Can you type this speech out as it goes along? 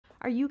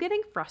Are you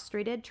getting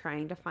frustrated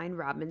trying to find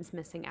Robin's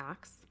missing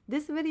axe?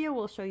 This video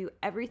will show you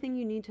everything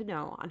you need to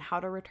know on how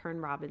to return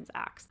Robin's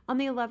axe. On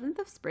the 11th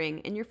of spring,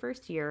 in your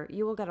first year,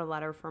 you will get a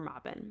letter from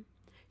Robin.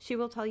 She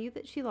will tell you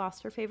that she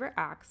lost her favorite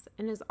axe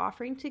and is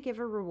offering to give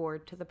a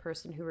reward to the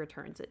person who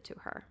returns it to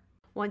her.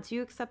 Once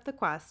you accept the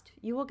quest,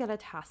 you will get a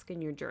task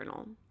in your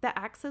journal. The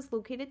axe is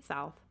located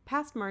south,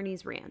 past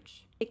Marnie's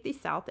ranch. Take the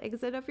south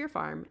exit of your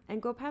farm and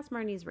go past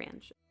Marnie's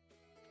ranch.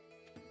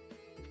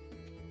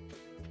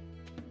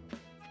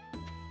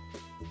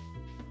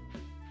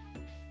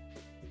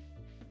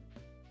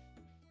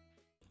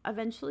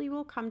 Eventually, you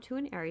will come to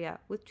an area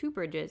with 2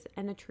 bridges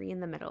and a tree in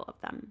the middle of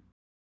them.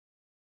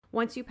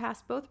 Once you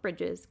pass both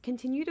bridges,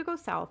 continue to go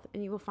south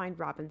and you will find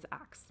Robin's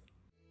axe.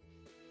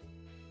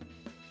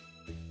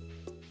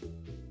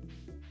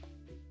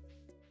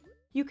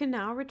 You can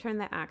now return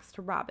the axe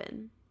to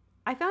Robin.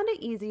 I found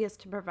it easiest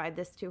to provide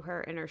this to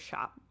her in her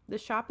shop. The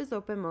shop is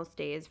open most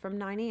days from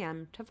 9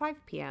 a.m. to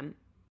 5 p.m.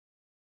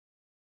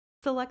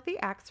 Select the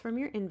axe from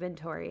your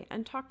inventory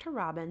and talk to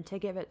Robin to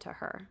give it to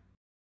her.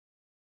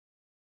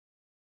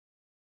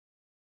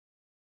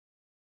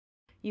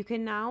 You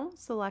can now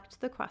select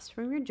the quest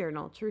from your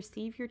journal to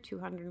receive your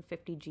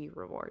 250G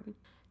reward.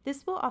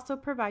 This will also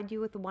provide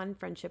you with 1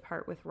 friendship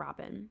heart with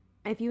Robin.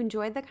 If you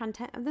enjoyed the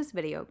content of this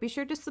video, be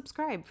sure to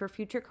subscribe for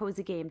future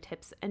cozy game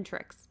tips and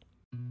tricks.